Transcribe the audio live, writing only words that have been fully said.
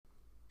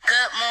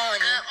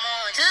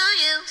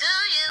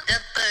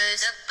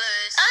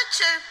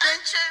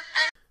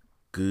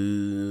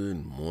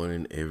Good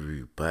morning,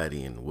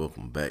 everybody, and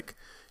welcome back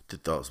to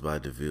Thoughts by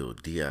DeVille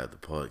DI, the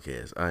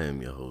podcast. I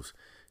am your host,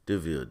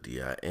 DeVille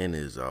DI, and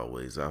as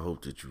always, I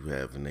hope that you're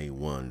having a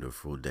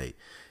wonderful day.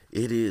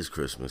 It is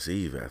Christmas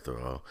Eve, after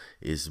all.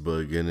 It's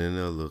beginning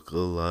to look a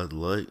lot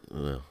like,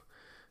 well,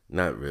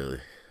 not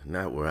really,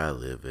 not where I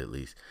live at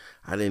least.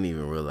 I didn't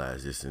even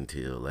realize this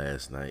until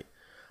last night.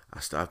 I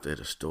stopped at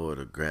a store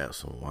to grab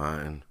some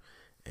wine,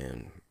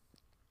 and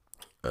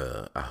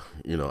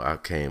I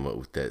came up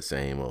with that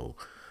same old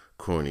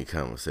corny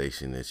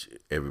conversation that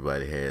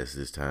everybody has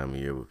this time of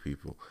year with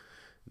people.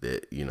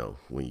 That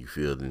when you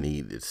feel the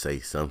need to say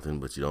something,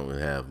 but you don't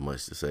really have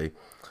much to say.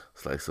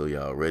 It's like, so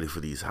y'all ready for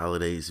these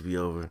holidays to be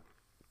over?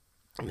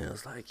 And I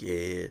was like,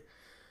 yeah,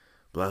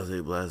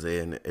 blase, blase.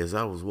 And as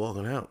I was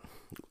walking out,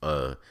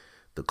 the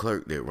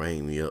clerk that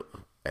rang me up,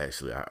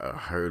 actually, I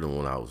heard him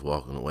when I was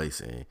walking away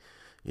saying,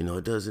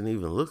 it doesn't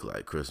even look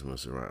like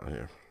Christmas around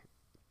here.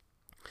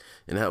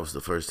 And that was the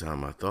first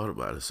time I thought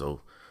about it.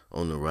 So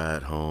on the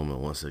ride home,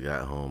 and once I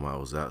got home, I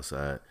was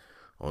outside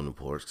on the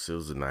porch because it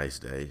was a nice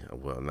day,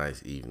 well, a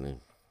nice evening.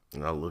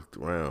 And I looked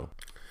around,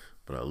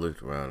 but I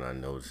looked around and I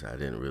noticed I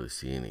didn't really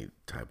see any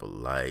type of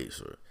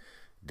lights or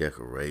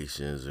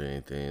decorations or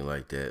anything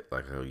like that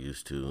like I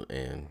used to.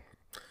 And,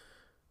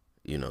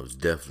 it's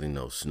definitely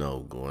no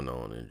snow going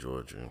on in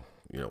Georgia.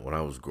 When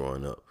I was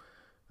growing up,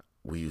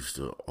 we used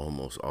to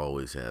almost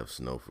always have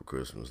snow for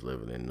Christmas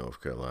living in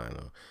North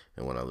Carolina.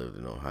 And when I lived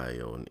in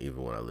Ohio, and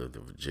even when I lived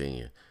in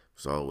Virginia, it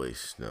was always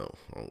snow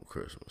on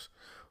Christmas.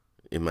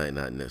 It might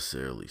not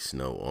necessarily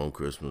snow on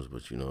Christmas,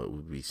 but it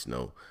would be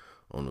snow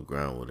on the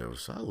ground, whatever.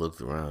 So I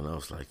looked around and I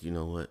was like, you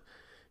know what?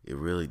 It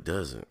really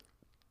doesn't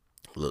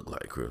look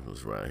like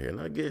Christmas around here. And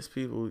I guess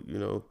people,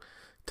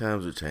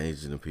 times are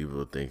changing and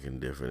people are thinking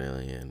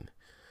differently, and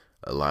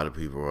a lot of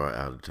people are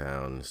out of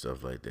town and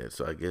stuff like that.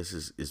 So I guess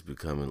it's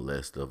becoming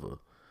less of a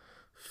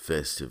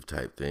festive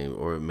type thing,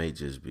 or it may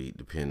just be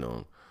depend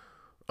on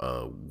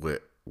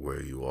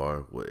where you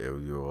are, whatever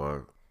you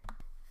are.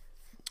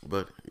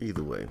 But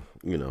either way,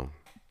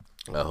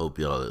 I hope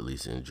y'all at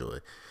least enjoy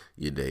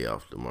your day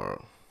off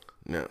tomorrow.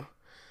 Now,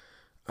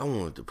 I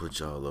wanted to put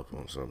y'all up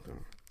on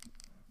something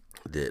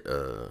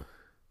that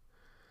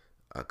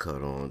I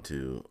caught on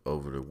to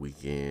over the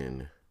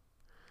weekend.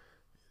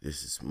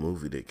 This is a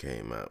movie that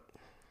came out,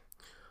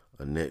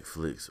 a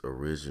Netflix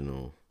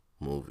original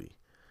movie.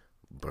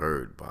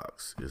 Bird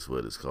Box is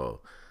what it's called.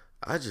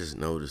 I just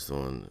noticed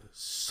on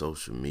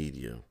social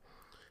media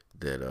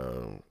that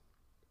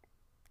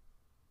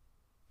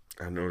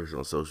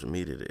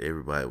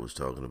everybody was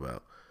talking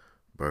about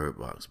Bird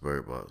Box,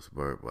 Bird Box,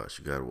 Bird Box.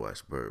 You gotta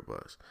watch Bird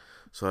Box.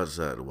 So I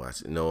decided to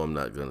watch it. No, I'm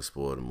not gonna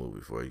spoil the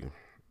movie for you,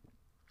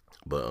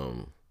 but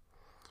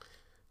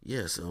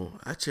yeah. So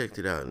I checked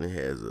it out, and it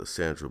has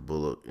Sandra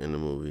Bullock in the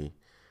movie,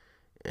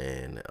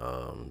 and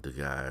the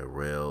guy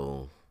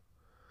Rel.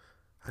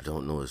 I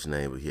don't know his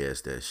name, but he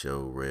has that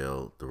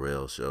show, the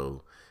Rel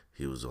Show.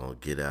 He was on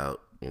Get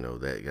Out,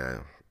 that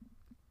guy.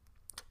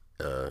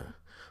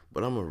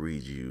 But I'm gonna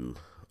read you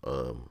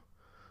a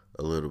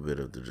little bit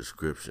of the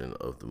description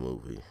of the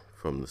movie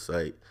from the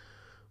site.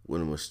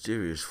 When a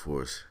mysterious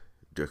force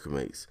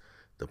decimates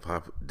the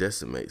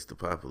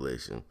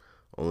population,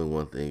 only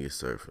one thing is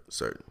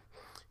certain: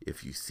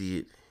 if you see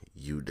it,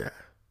 you die.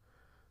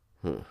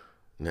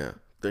 Now,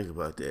 think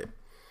about that.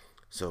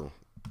 So,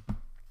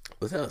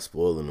 without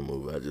spoiling the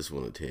movie, I just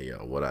want to tell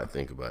y'all what I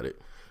think about it.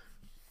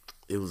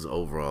 It was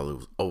overall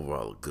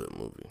a good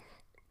movie.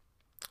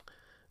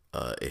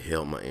 It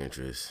held my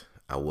interest.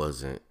 It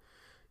wasn't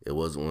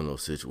one of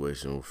those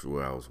situations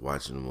where I was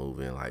watching the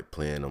movie and like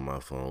playing on my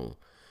phone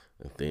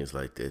and things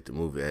like that. The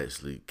movie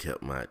actually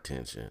kept my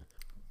attention,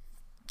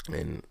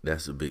 and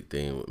that's a big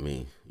thing with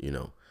me.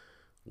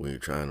 When you're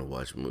trying to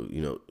watch a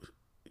movie,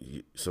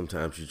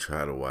 sometimes you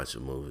try to watch a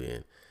movie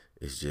and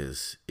it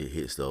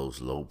hits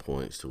those low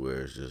points to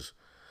where it's just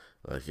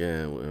like,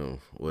 yeah, well,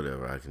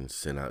 whatever. I can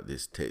send out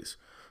this text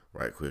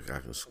right quick. I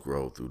can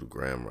scroll through the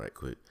gram right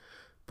quick.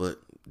 But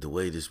the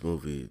way this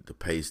movie, the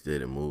pace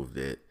that it moved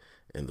at,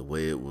 and the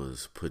way it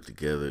was put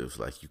together, it was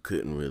like you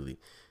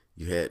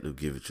had to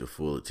give it your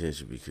full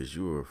attention because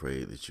you were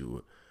afraid that you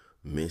would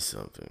miss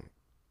something.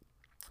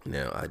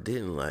 Now, I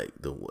didn't like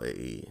the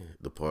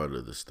part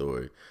of the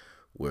story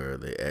where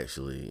they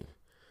actually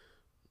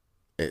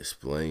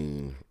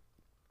explain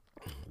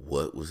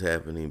what was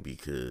happening,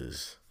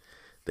 because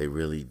they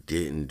really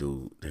didn't.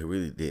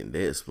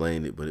 They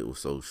explained it, but it was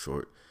so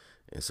short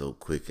and so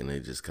quick, and they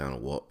just kind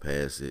of walked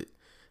past it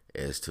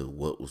as to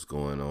what was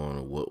going on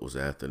or what was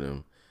after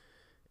them.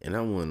 And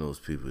I'm one of those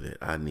people that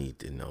I need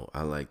to know.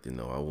 I like to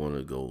know. I want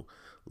to go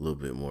a little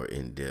bit more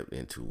in depth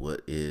into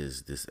what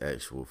is this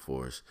actual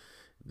force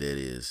that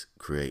is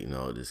creating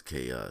all this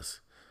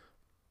chaos.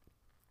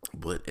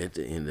 But at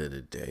the end of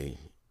the day,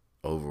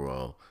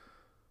 overall,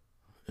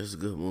 it's a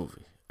good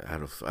movie.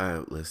 Out of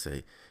 5, let's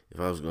say, if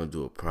I was going to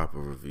do a proper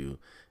review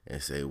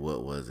and say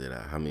what was it,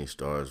 how many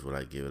stars would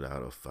I give it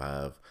out of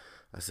 5?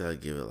 I said I'd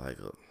give it like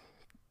a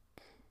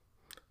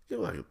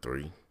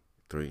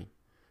 3.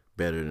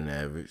 Better than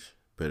average.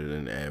 better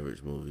than the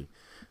average movie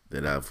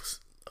that I've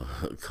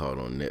caught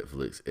on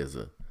Netflix as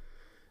a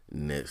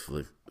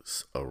Netflix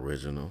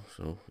original.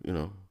 So,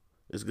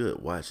 it's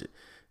good. Watch it.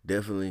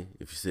 Definitely,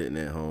 if you're sitting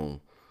at home,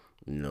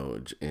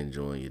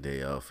 enjoying your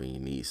day off and you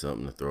need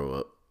something to throw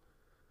up,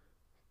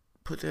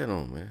 put that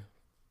on, man.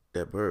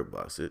 That Bird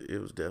Box.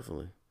 It's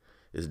definitely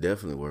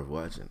worth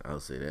watching. I'll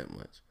say that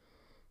much.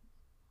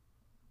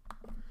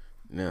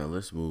 Now,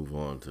 let's move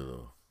on to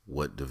the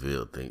What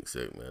DeVille Thinks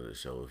segment of the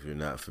show. If you're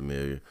not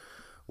familiar,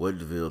 What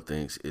DeVille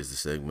Thinks is the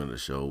segment of the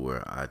show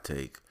where I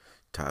take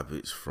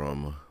topics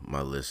from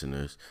my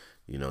listeners.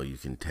 You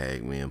can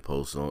tag me and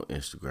post on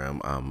Instagram.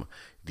 I'm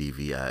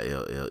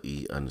DVILLE_DI.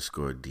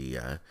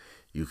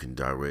 You can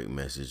direct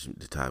message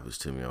the topics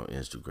to me on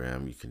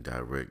Instagram. You can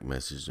direct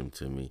message them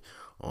to me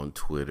on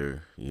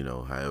Twitter.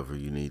 However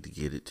you need to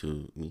get it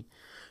to me.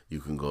 You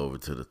can go over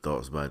to the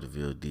Thoughts by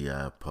DeVille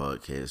DI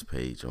podcast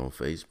page on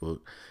Facebook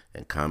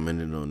and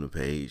comment it on the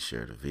page,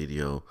 share the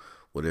video,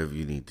 whatever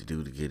you need to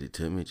do to get it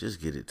to me.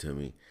 Just get it to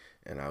me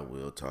and I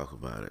will talk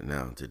about it.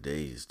 Now,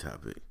 today's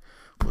topic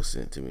was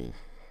sent to me.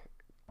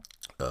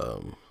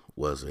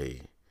 Was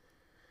a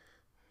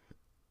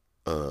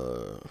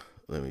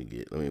let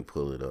me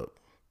pull it up.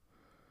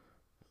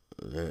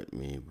 Let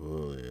me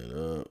pull it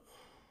up.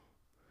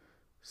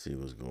 See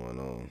what's going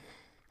on.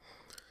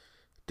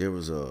 There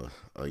was a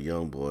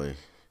young boy,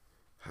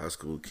 high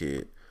school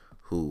kid,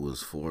 who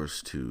was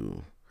forced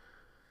to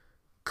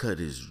cut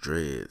his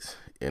dreads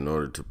in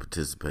order to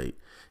participate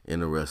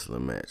in a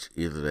wrestling match.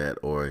 Either that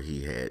or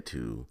he had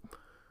to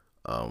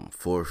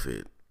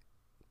forfeit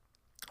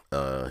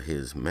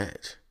his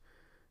match.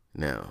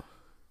 Now,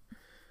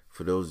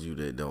 for those of you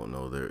that don't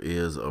know, there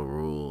is a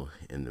rule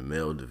in the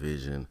male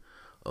division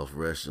of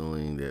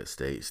wrestling that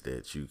states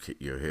that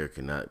your hair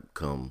cannot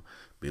come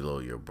below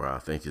your brow. I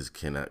think it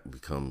cannot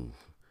become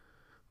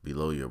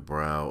below your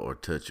brow or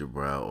touch your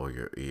brow or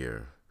your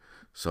ear,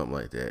 something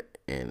like that.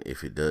 And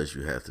if it does,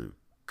 you have to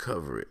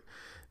cover it.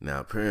 Now,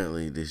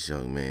 apparently, this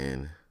young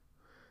man,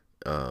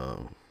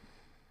 what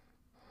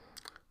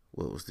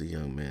was the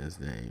young man's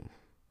name?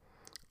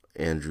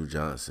 Andrew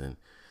Johnson,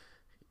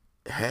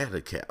 had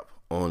a cap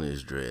on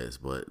his dress,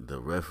 but the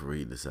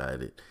referee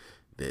decided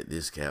that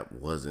this cap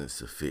wasn't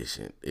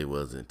sufficient. It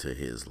wasn't to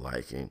his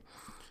liking.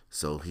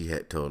 So he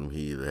had told him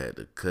he either had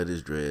to cut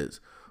his dreads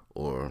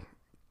or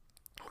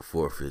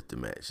forfeit the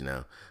match.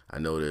 Now, I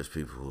know there's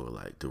people who are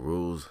like, the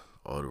rules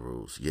are the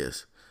rules.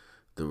 Yes,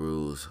 the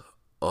rules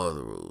are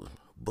the rules.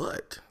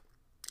 But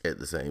at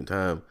the same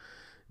time,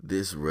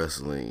 this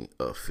wrestling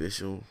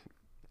official,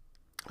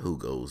 who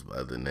goes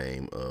by the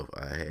name of,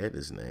 I had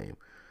his name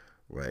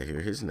right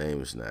here. His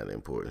name is not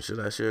important. Should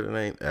I share the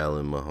name?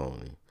 Alan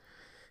Mahoney.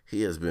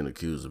 He has been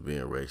accused of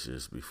being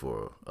racist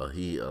before.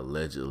 He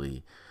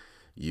allegedly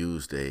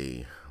used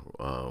a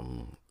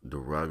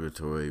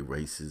derogatory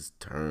racist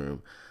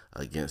term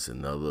against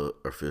another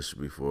official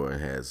before,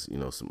 and has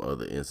some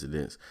other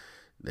incidents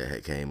that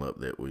had came up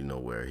that we know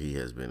where he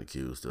has been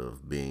accused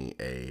of being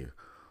a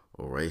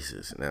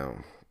racist.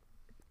 Now,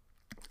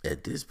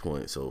 at this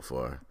point so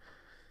far,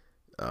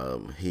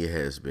 he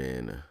has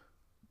been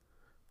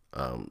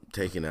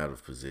taken out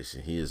of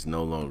position. He is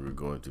no longer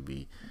going to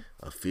be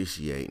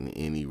officiating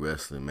any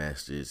wrestling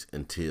matches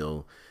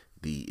until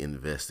the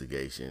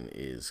investigation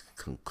is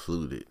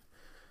concluded.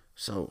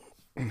 So,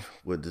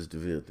 what does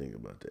DeVille think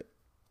about that?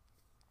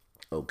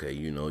 Okay,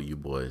 you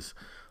boys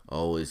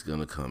always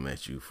gonna come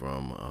at you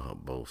from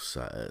both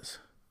sides.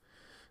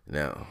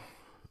 Now,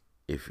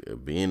 if you're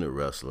being a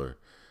wrestler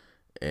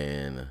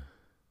and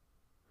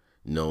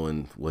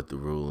knowing what the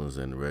rulings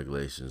and the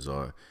regulations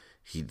are,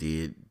 he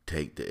did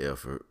take the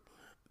effort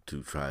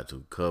to try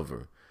to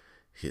cover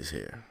his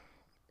hair.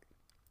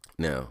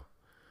 Now,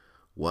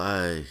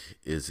 why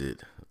is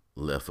it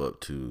left up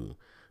to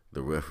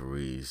the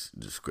referee's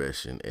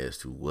discretion as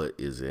to what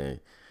is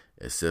an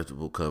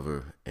acceptable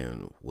cover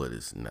and what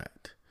is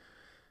not?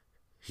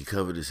 He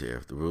covered his hair.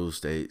 If the rule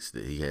states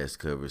that he has to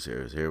cover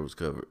his hair was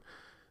covered.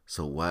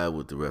 So why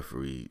would the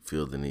referee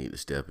feel the need to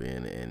step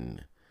in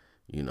and,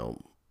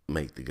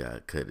 make the guy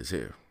cut his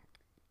hair?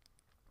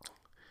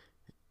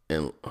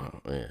 And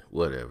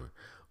whatever.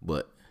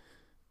 But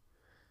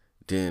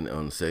then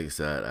on the second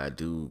side, I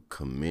do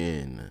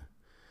commend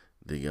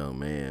the young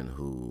man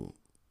who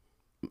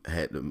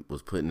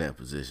was put in that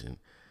position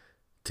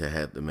to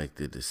have to make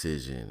the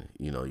decision.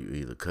 You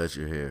either cut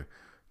your hair,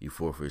 you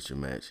forfeit your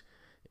match.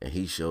 And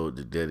he showed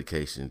the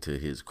dedication to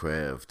his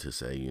craft to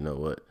say, you know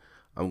what,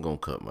 I'm going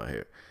to cut my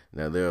hair.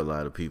 Now, there are a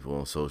lot of people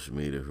on social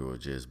media who are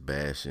just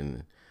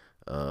bashing,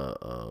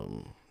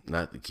 not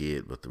the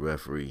kid, but the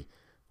referee,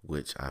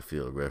 which I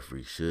feel a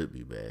referee should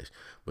be bashed.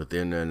 But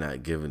then they're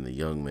not giving the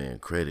young man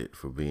credit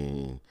for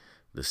being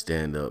the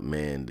stand-up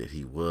man that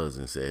he was,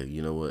 and say,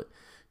 you know what,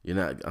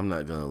 I'm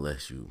not going to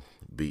let you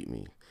beat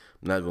me.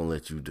 I'm not going to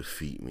let you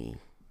defeat me,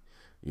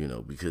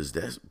 because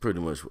that's pretty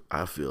much,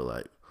 I feel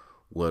like,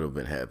 what have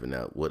been happening.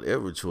 Now,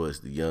 whatever choice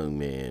the young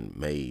man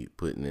made,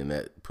 put in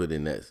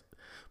that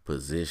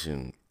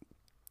position,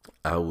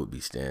 I would be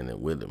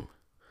standing with him.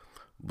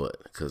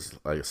 But because,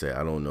 like I said,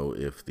 I don't know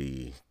if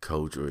the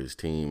coach or his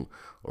team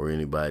or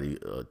anybody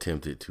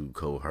attempted to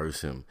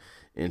coerce him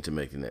into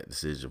making that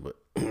decision. But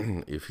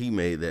if he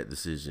made that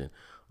decision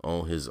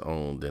on his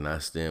own, then I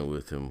stand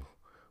with him,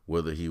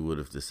 whether he would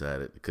have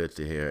decided to cut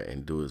the hair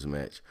and do his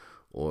match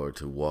or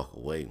to walk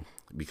away.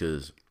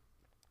 Because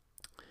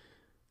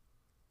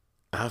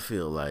I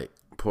feel like,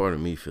 part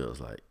of me feels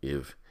like,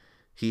 if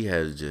he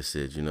had just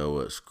said, you know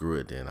what, screw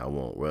it, then I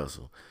won't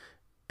wrestle,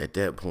 at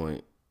that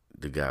point,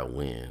 the guy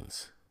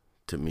wins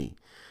to me,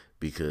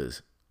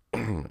 because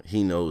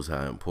he knows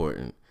how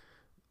important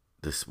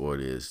the sport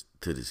is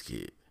to this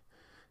kid.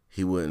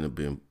 He wouldn't have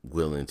been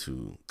willing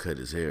to cut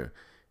his hair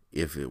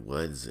if it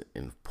wasn't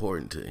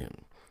important to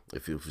him.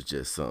 If it was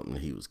just something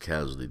he was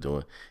casually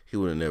doing, he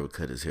would have never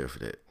cut his hair for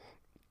that.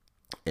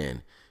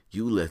 And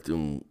you let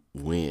them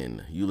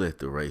win. You let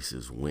the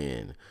racists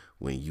win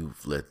when you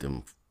let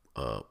them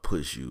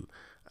push you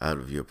out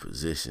of your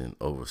position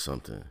over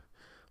something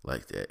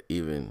like that.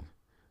 Even,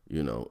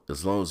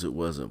 as long as it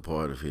wasn't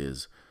part of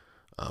his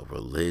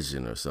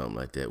religion or something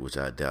like that, which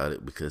I doubt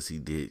it, because he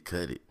did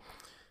cut it.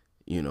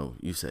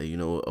 You say, you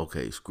know what,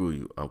 okay, screw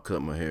you. I'm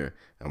cutting my hair.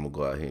 I'm going to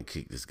go out here and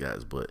kick this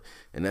guy's butt.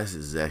 And that's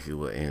exactly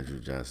what Andrew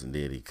Johnson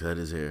did. He cut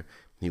his hair.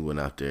 He went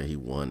out there. He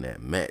won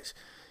that match.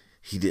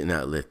 He did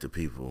not let the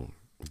people,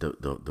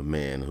 the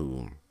man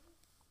who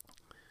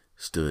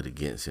stood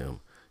against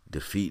him,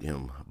 defeat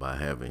him by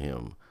having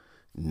him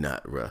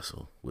not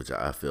wrestle, which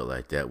I feel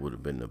like that would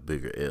have been the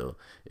bigger L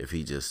if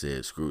he just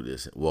said, screw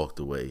this, and walked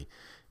away.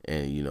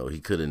 And, he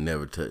could have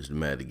never touched the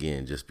mat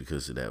again just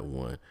because of that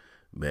one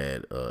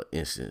bad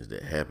instance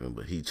that happened.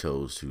 But he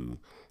chose to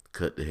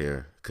cut his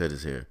hair,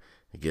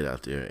 and get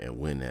out there and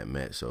win that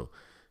match. So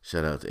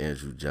shout out to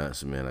Andrew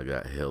Johnson, man. I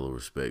got hella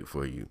respect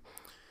for you.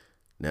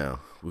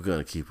 Now, we're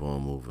going to keep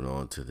on moving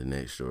on to the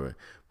next story.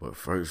 But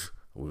first,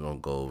 we're going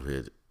to go over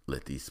here,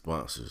 let you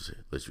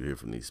hear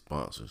from these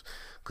sponsors,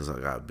 because I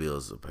got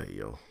bills to pay,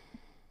 yo.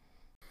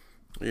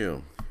 Yeah,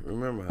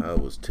 remember how I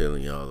was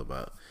telling y'all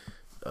about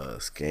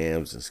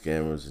scams and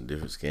scammers and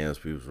different scams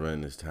people's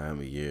running this time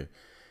of year,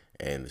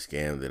 and the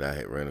scam that I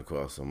had ran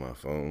across on my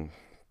phone?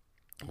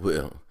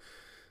 Well,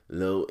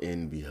 lo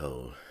and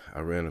behold,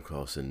 I ran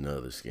across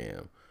another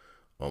scam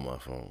on my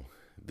phone.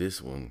 This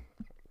one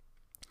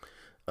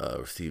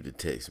received a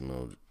text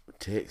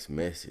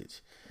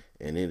message,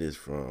 and it is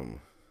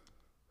from,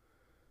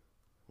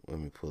 let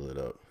me pull it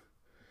up,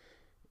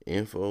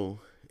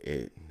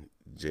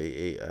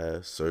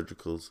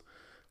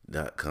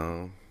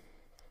 info@jaisurgicals.com,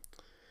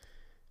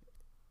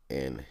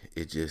 and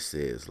it just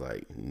says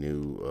like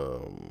new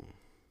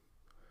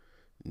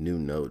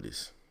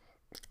notice,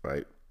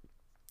 right?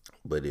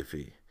 But if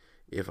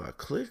I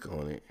click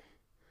on it,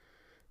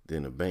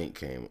 then a bank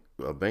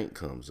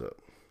comes up.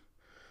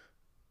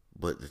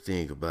 But the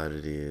thing about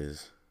it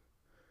is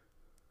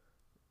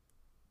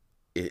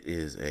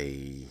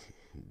a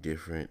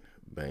different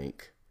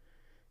bank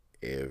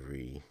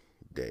every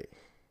day.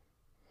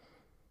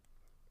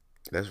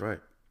 That's right.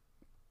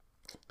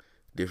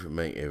 Different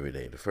bank every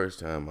day. The first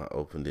time I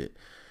opened it,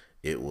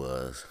 it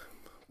was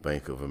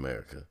Bank of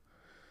America.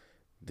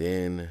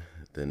 Then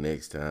the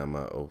next time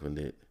I opened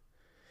it,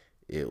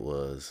 it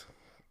was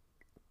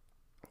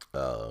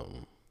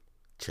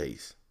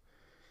Chase.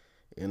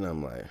 And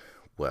I'm like,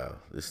 wow,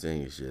 this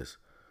thing is just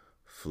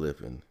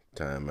flipping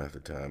time after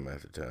time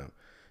after time.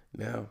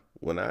 Now,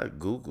 when I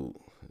Googled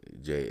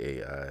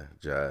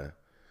Jai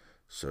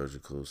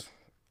Surgicals,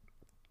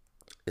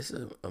 it's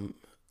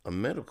a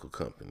medical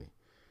company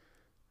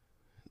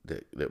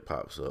that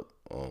pops up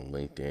on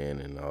LinkedIn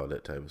and all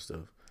that type of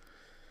stuff.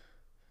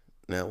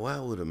 Now, why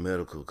would a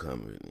medical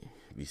company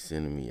be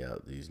sending me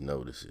out these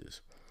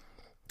notices?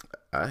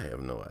 I have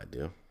no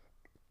idea.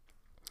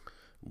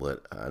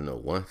 But I know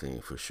one thing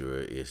for sure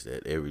is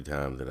that every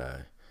time that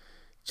I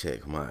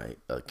check my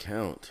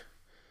account,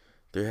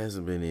 there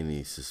hasn't been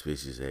any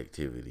suspicious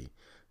activity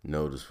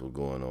noticeable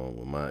going on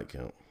with my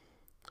account.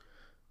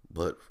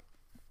 But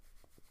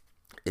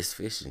it's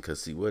phishing,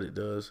 because see what it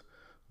does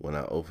when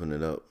I open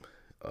it up.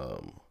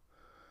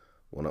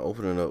 What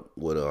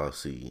I'll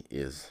see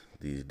is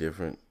these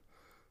different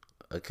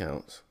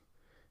accounts,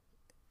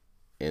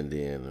 and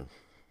then,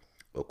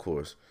 of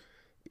course,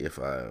 if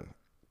I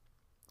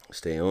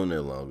stay on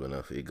there long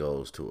enough, it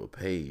goes to a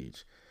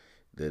page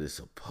that is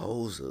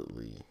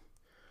supposedly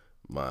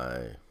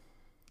my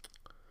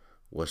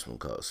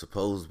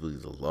supposedly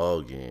the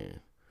login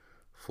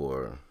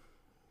for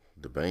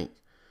the bank.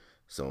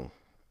 So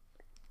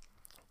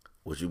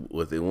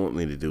what they want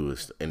me to do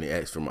is, and they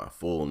ask for my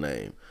full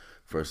name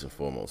first and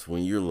foremost.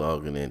 When you're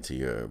logging into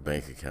your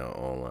bank account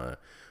online,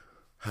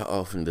 how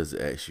often does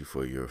it ask you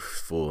for your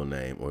full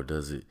name, or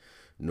does it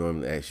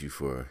normally ask you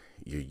for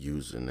your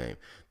username?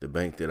 The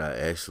bank that I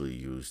actually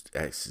used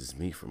asks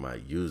me for my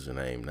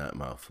username, not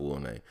my full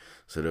name.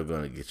 So they're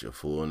going to get your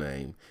full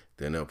name,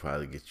 then they'll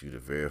probably get you to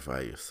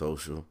verify your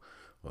social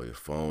or your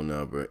phone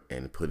number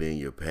and put in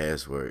your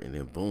password, and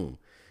then boom,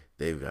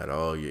 they've got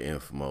all your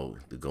info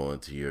to go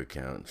into your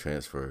account and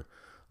transfer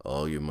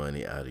all your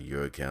money out of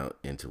your account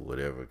into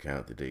whatever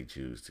account that they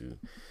choose to.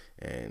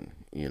 And,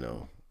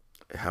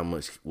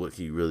 what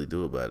can you really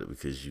do about it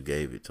because you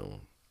gave it to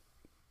them?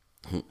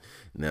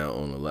 Now,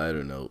 on a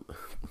lighter note,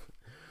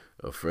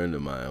 a friend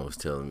of mine was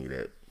telling me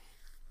that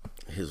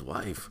his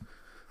wife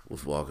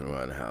was walking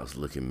around the house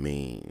looking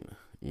mean,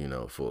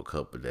 for a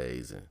couple of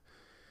days. And,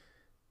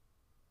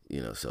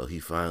 so he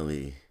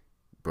finally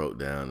broke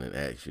down and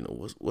asked,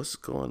 what's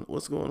going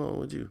on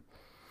with you?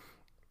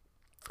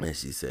 And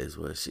she says,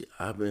 well,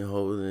 I've been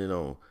holding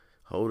on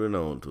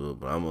to it,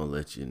 but I'm going to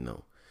let you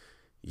know.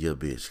 Your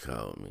bitch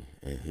called me.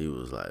 And he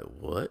was like,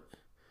 what?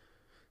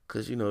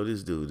 Because,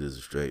 this dude is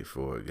a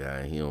straightforward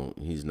guy.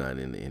 He's not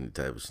into any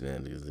type of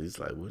shenanigans. He's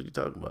like, what are you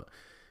talking about?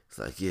 It's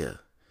like, yeah.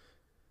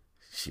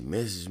 She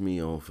messaged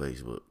me on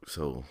Facebook.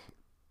 So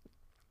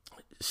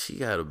she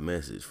got a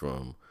message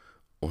from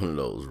one of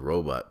those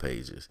robot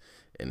pages.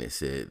 And it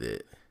said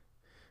that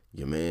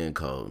your man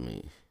called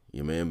me.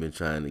 Your man been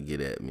trying to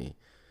get at me.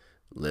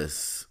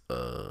 Let's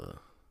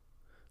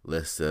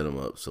set him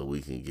up so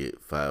we can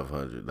get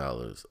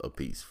 $500 a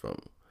piece from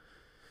him.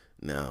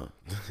 Now,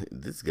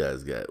 this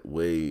guy's got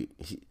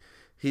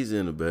he's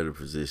in a better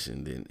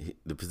position than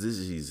the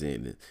position he's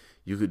in.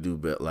 You could do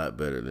a lot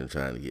better than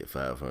trying to get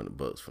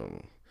 $500 from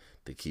him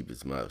to keep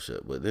his mouth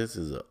shut. But this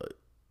is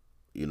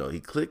he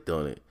clicked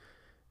on it,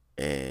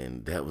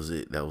 and that was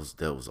it. That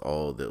was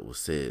all that was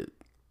said,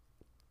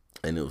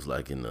 and it was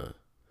like in the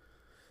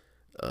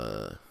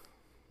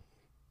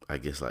I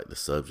guess like the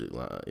subject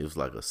line. It was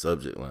like a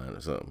subject line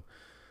or something.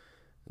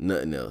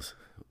 Nothing else.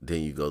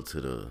 Then you go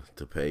to the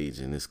page,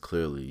 and it's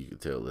clearly, you can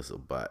tell it's a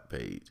bot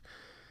page.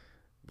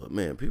 But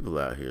man, people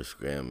out here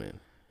scamming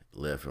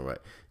left and right.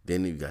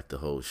 Then you got the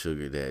whole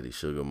sugar daddy,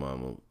 sugar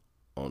mama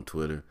on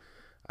Twitter.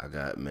 I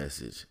got a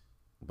message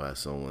by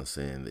someone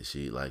saying that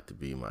she'd like to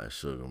be my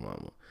sugar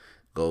mama.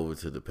 Go over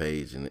to the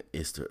page, and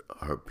it's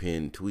her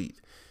pinned tweet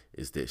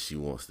is that she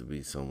wants to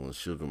be someone's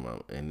sugar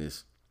mama. And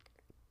it's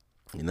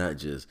not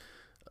just,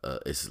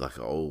 it's like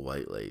an old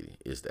white lady.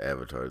 It's the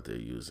avatar that they're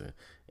using.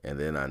 And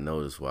then I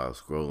noticed while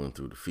scrolling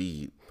through the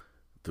feed,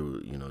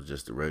 through,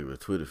 just the regular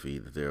Twitter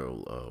feed, that there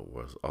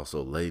was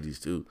also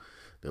ladies too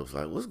that was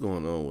like, what's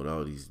going on with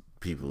all these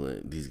people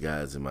and these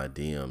guys in my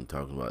DM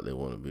talking about they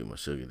want to be my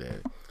sugar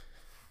daddy?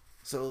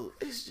 So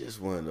it's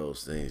just one of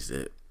those things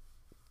that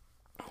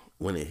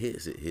when it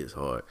hits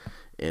hard.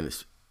 And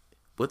it's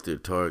what they're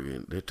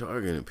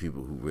targeting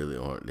people who really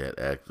aren't that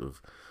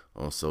active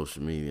on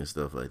social media and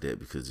stuff like that.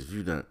 Because if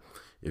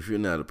you're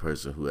not a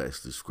person who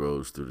actually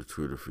scrolls through the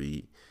Twitter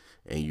feed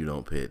and you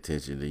don't pay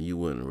attention, then you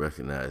wouldn't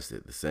recognize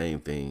that the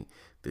same thing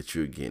that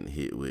you're getting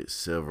hit with,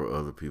 several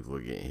other people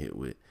are getting hit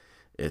with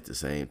at the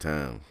same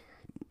time.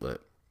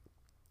 But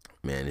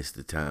man, it's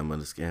the time of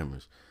the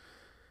scammers.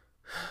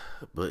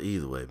 But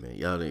either way, man,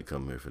 y'all didn't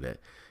come here for that.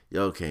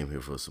 Y'all came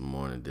here for some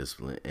morning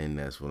discipline, and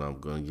that's what I'm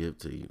going to give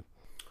to you.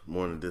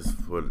 Morning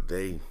discipline for the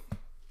day.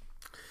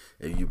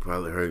 And you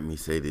probably heard me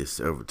say this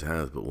several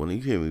times, but when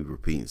you hear me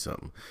repeating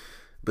something,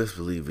 best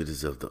believe it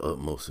is of the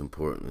utmost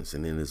importance,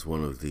 and it is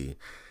one of the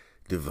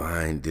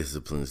divine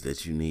disciplines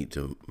that you need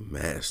to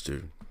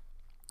master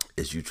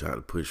as you try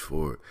to push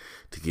forward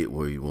to get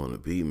where you want to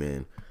be,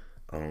 man.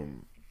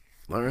 Learn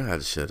how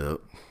to shut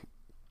up.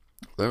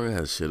 Learn how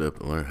to shut up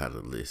and learn how to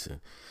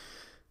listen.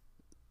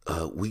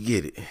 We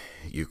get it.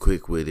 You're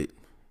quick with it.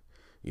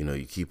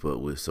 You keep up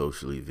with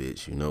social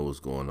events. You know what's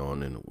going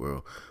on in the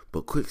world.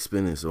 But quit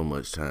spending so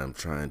much time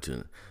trying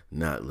to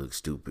not look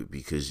stupid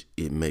because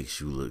it makes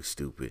you look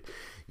stupid.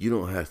 You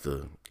don't have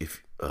to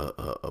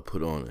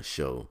put on a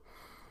show.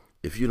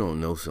 If you don't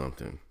know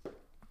something,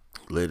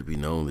 let it be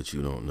known that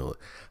you don't know it.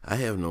 I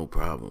have no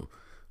problem,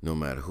 no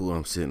matter who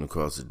I'm sitting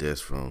across the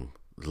desk from,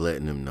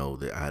 letting them know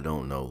that I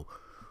don't know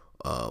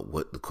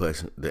what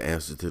the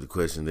answer to the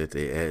question that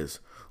they asked,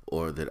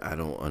 or that I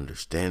don't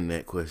understand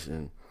that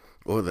question,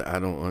 or that I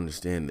don't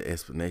understand the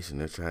explanation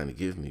they're trying to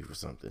give me for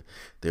something.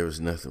 There is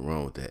nothing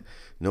wrong with that.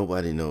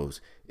 Nobody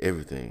knows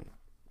everything.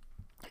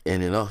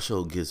 And it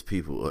also gives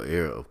people an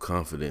air of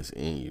confidence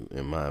in you,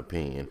 in my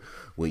opinion,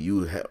 when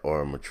you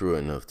are mature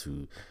enough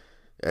to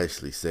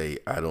actually say,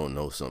 I don't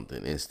know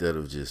something, instead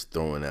of just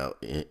throwing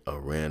out a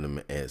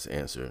random ass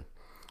answer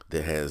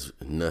that has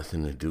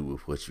nothing to do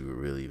with what you were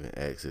really even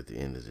asked at the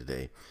end of the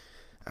day.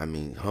 I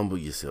mean, humble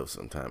yourself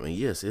sometime. And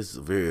yes, it's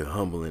a very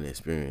humbling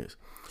experience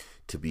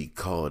to be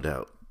called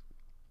out,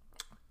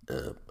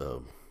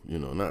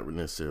 not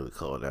necessarily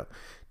called out,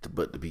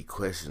 but to be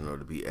questioned or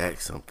to be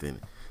asked something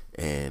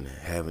and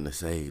having to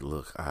say,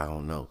 look, I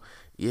don't know.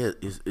 Yeah,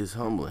 it's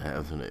humbling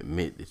having to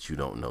admit that you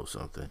don't know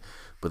something,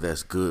 but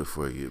that's good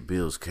for you. It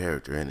builds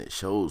character and it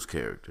shows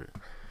character.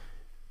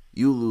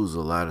 You lose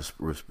a lot of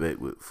respect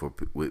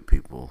with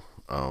people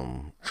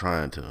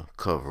trying to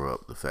cover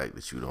up the fact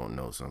that you don't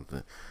know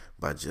something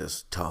by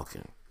just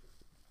talking.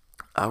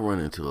 I run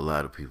into a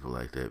lot of people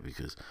like that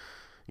because,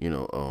 I'm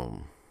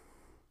going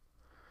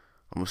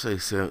to say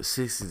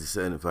 60 to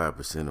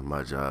 75% of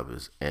my job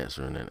is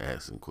answering and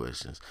asking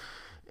questions.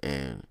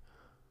 And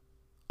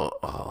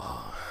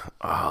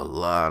a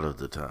lot of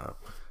the time,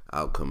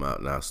 I'll come out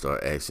and I'll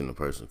start asking the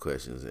person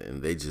questions,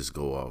 and they just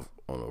go off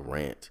on a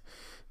rant.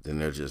 Then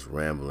they're just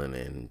rambling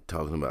and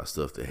talking about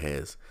stuff that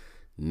has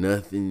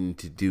nothing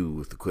to do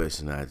with the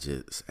question I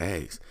just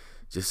asked.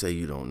 Just say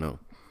you don't know.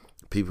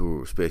 People will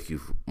respect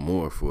you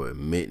more for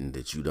admitting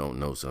that you don't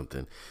know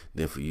something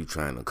than for you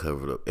trying to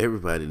cover it up.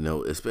 Everybody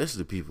know,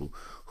 especially people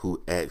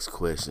who ask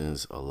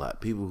questions a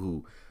lot. People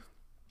who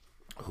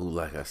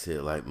like I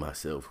said, like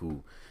myself,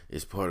 who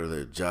it's part of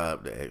their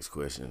job to ask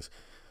questions.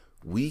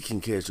 We can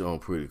catch on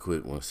pretty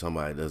quick when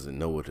somebody doesn't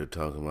know what they're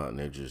talking about and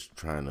they're just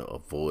trying to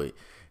avoid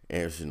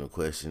answering the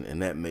question,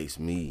 and that makes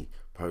me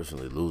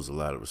personally lose a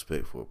lot of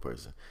respect for a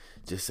person.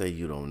 Just say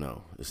you don't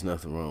know. There's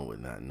nothing wrong with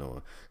not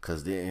knowing,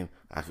 because then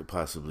I could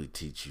possibly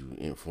teach you,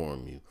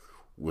 inform you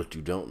what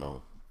you don't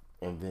know,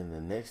 and then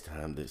the next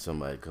time that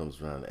somebody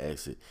comes around and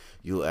asks it,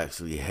 you'll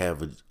actually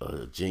have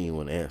a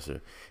genuine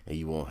answer, and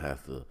you won't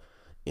have to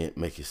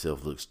make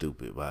yourself look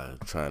stupid by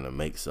trying to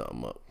make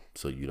something up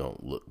so you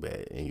don't look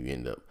bad and you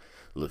end up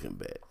looking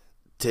bad.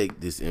 Take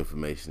this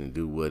information and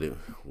do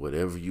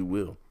whatever you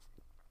will.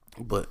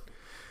 But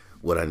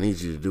what I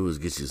need you to do is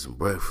get you some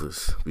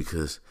breakfast,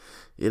 because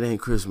it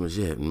ain't Christmas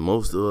yet. And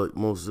most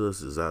of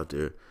us is out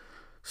there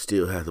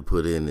still have to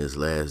put in this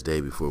last day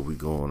before we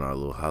go on our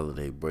little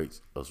holiday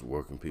breaks. Us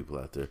working people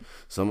out there,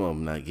 some of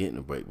them not getting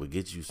a break, but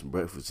get you some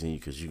breakfast in you,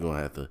 because you're going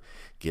to have to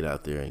get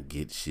out there and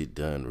get shit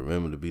done.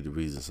 Remember to be the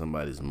reason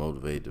somebody's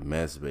motivated to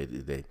masturbate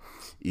today.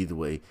 Either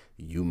way,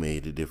 you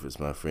made a difference,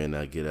 my friend.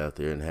 Now get out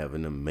there and have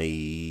an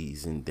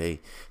amazing day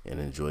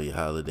and enjoy your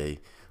holiday.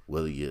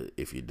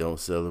 If you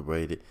don't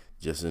celebrate it,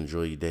 just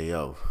enjoy your day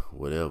off.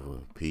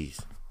 Whatever. Peace.